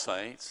all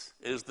saints,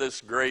 is this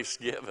grace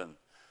given,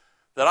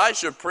 that I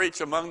should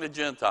preach among the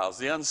Gentiles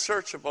the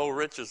unsearchable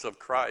riches of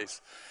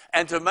Christ,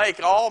 and to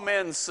make all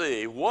men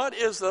see what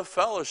is the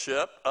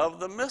fellowship of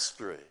the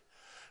mystery,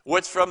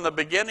 which from the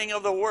beginning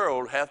of the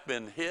world hath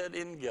been hid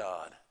in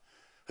God,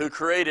 who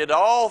created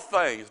all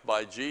things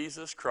by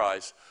Jesus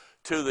Christ,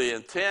 to the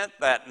intent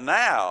that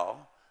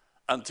now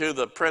unto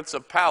the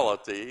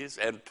principalities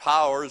and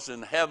powers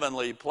in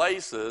heavenly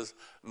places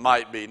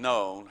might be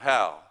known.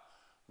 How?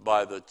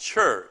 By the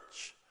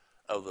church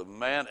of the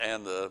man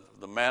and the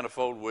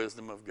manifold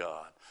wisdom of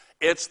God.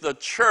 It's the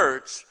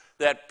church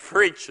that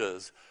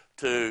preaches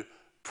to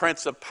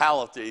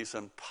principalities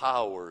and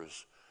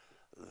powers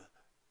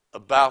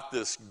about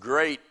this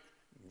great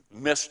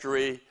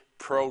mystery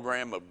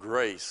program of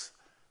grace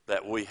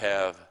that we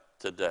have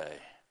today.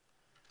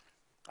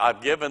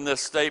 I've given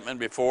this statement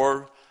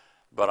before,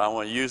 but I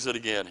want to use it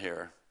again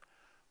here.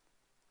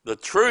 The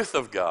truth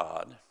of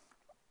God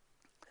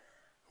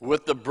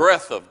with the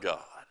breath of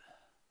God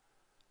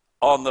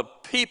on the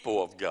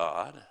people of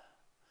God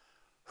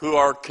who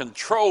are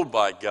controlled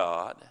by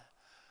God,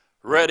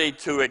 ready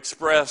to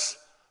express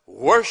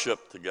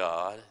worship to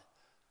God,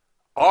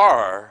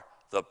 are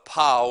the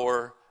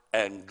power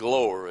and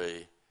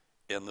glory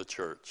in the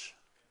church.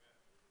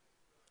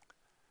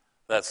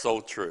 That's so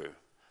true.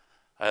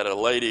 I had a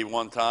lady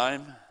one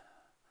time,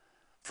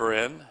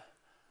 friend,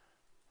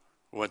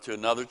 went to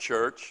another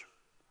church,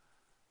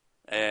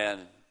 and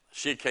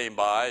she came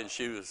by and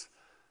she was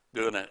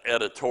doing an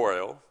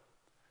editorial.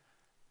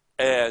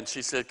 And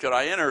she said, could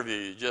I interview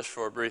you just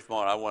for a brief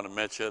moment? I want to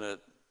mention it,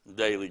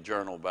 Daily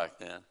Journal back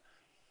then.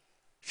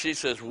 She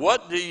says,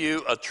 what do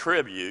you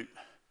attribute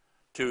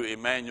to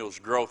Emmanuel's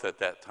growth at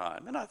that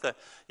time? And I thought,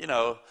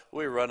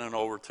 we were running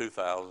over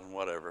 2,000,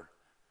 whatever.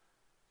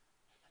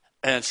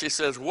 And she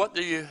says, what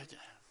do you...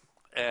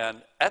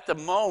 And at the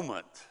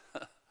moment,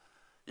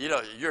 you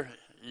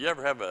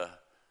ever have a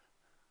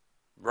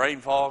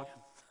brain fog?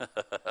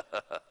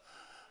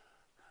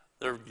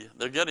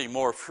 They're getting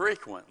more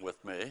frequent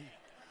with me.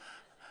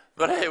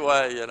 But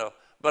anyway,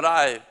 but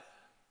I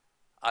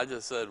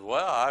just said,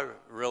 well, I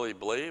really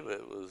believe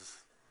it was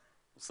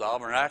a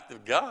sovereign act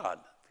of God.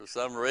 For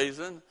some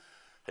reason,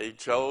 He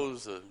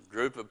chose a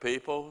group of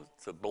people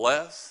to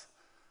bless,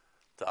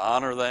 to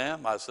honor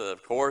them. I said,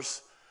 of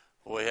course,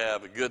 we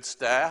have a good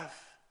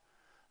staff.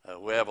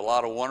 We have a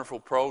lot of wonderful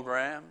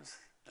programs,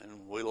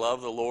 and we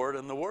love the Lord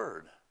and the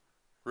Word.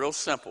 Real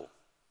simple.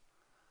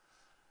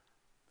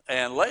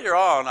 And later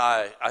on,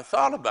 I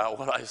thought about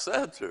what I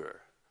said to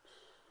her.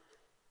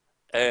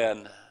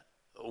 And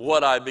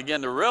what I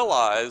began to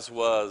realize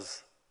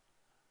was,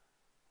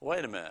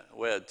 wait a minute.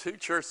 We had 2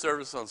 church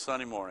services on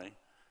Sunday morning.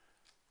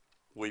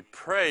 We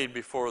prayed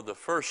before the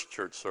first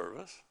church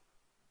service.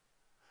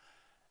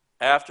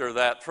 After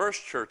that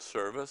first church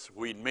service,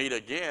 we'd meet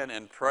again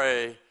and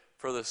pray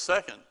for the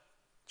second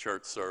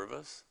church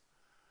service.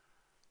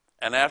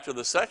 And after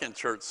the second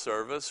church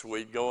service,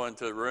 we'd go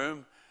into the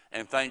room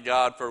and thank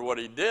God for what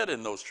he did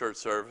in those church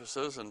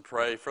services and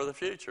pray for the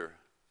future.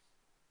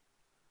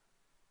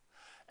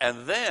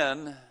 And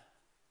then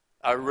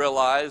I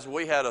realized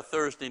we had a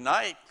Thursday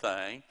night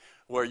thing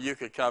where you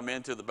could come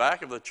into the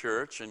back of the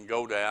church and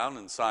go down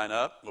and sign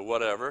up or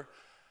whatever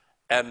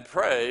and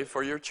pray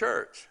for your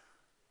church.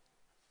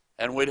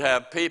 And we'd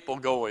have people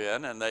go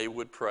in and they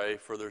would pray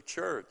for their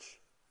church.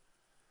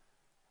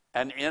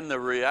 And in the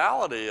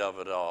reality of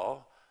it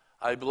all,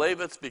 I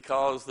believe it's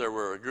because there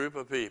were a group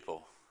of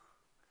people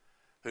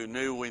who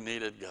knew we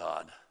needed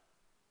God.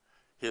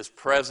 His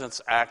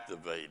presence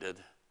activated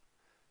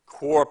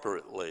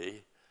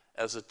corporately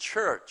as a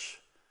church.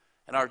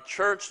 And our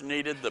church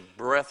needed the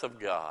breath of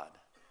God.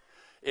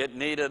 It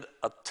needed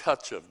a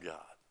touch of God.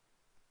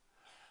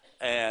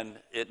 And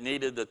it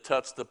needed to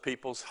touch the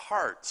people's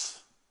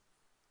hearts.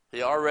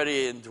 He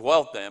already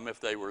indwelt them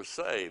if they were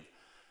saved.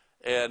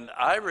 And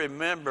I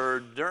remember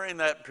during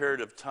that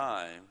period of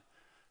time,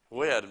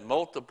 we had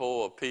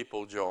multiple of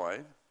people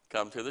join,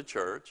 come to the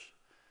church.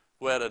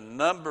 We had a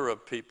number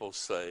of people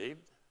saved.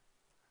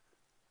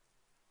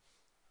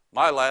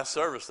 My last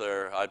service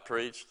there, I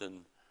preached,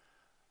 and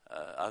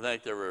I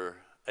think there were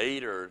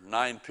 8 or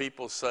 9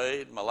 people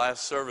saved. My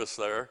last service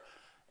there,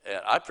 and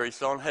I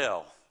preached on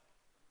hell.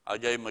 I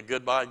gave them a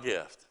goodbye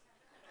gift.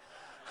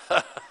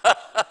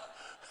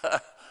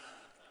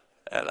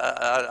 And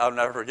I'll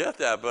never forget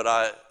that,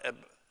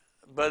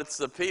 but it's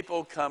the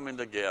people coming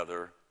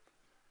together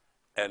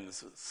and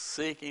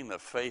seeking the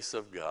face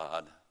of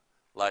God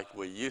like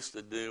we used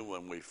to do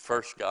when we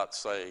first got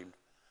saved.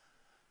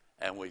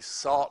 And we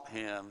sought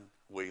him,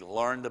 we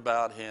learned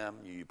about him,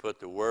 you put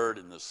the Word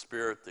and the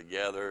Spirit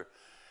together,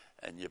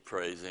 and you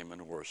praise him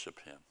and worship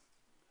him.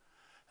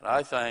 And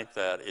I think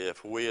that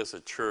if we as a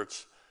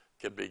church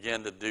could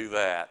begin to do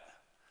that,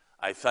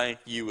 I think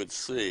you would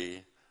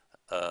see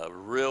a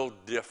real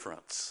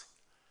difference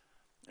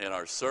in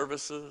our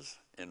services,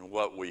 in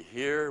what we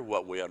hear,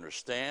 what we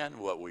understand,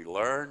 what we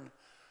learn,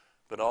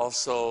 but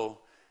also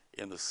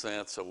in the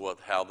sense of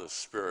how the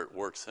Spirit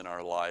works in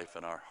our life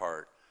and our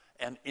heart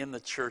and in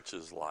the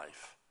church's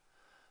life.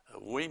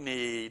 We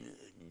need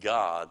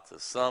God to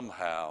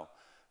somehow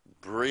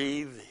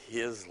breathe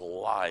his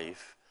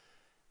life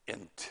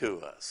into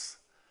us.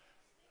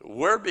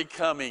 We're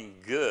becoming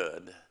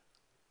good,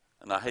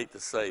 and I hate to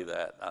say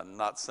that. I'm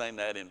not saying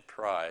that in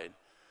pride,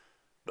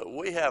 but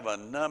we have a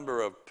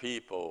number of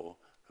people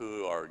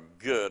who are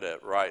good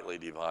at rightly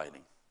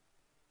dividing.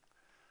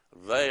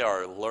 They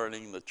are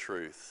learning the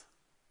truth,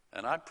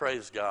 and I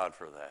praise God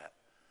for that.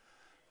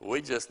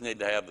 We just need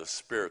to have the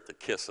Spirit to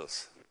kiss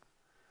us,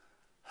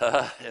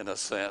 in a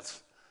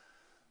sense,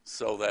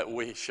 so that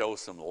we show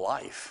some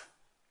life.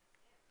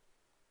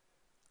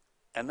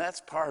 And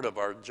that's part of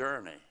our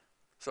journey.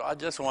 So I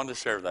just wanted to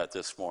share that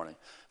this morning.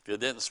 If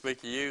it didn't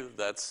speak to you,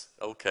 that's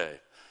okay.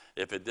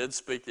 If it did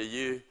speak to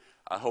you,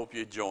 I hope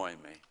you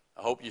join me.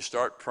 I hope you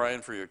start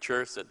praying for your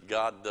church that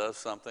God does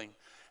something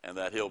and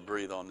that he'll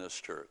breathe on this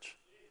church.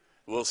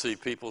 We'll see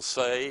people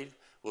saved.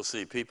 We'll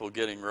see people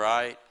getting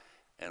right,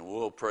 and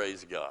we'll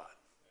praise God.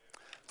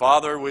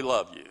 Father, we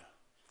love you.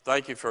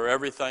 Thank you for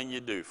everything you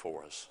do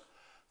for us.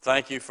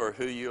 Thank you for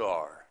who you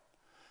are.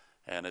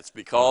 And it's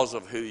because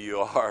of who you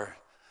are,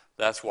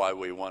 that's why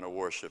we want to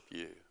worship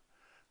you.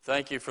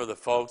 Thank you for the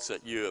folks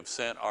that you have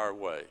sent our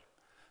way.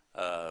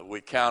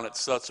 We count it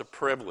such a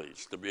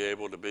privilege to be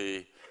able to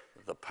be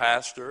the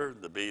pastor,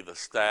 to be the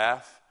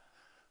staff,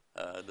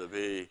 to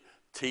be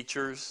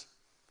teachers,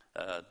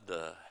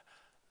 to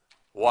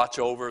watch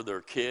over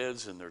their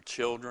kids and their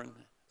children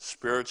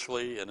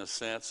spiritually, in a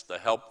sense, to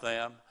help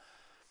them.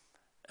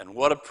 And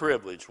what a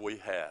privilege we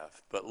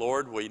have. But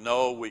Lord, we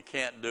know we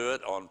can't do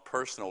it on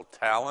personal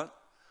talent,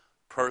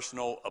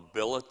 personal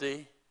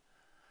ability.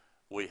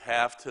 We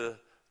have to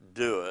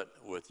do it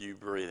with you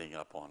breathing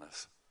upon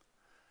us.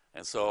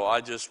 And so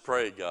I just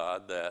pray,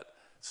 God, that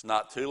it's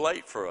not too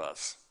late for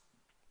us.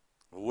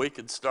 We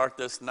could start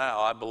this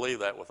now. I believe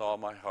that with all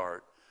my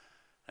heart.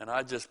 And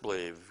I just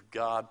believe,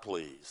 God,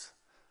 please,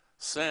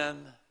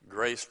 send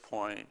Grace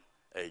Point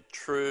a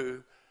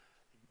true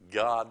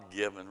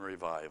God-given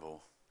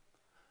revival.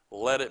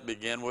 Let it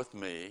begin with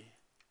me.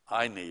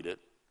 I need it.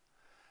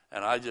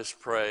 And I just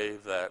pray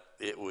that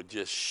it would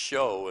just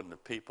show in the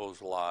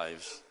people's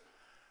lives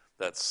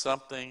that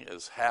something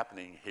is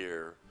happening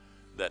here,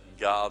 that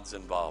God's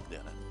involved in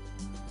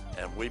it.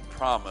 and we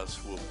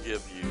promise we'll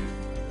give you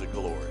the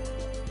glory.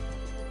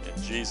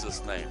 In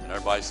Jesus' name. And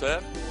everybody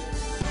said?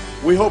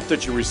 We hope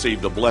that you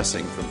received a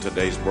blessing from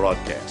today's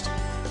broadcast.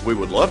 We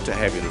would love to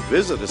have you to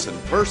visit us in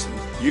person.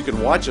 You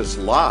can watch us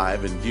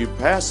live and view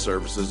past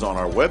services on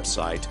our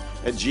website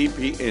at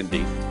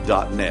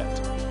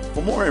gpindy.net.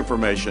 For more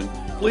information,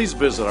 please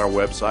visit our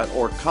website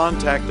or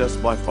contact us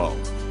by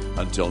phone.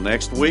 Until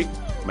next week,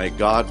 may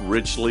God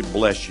richly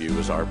bless you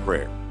is our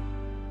prayer.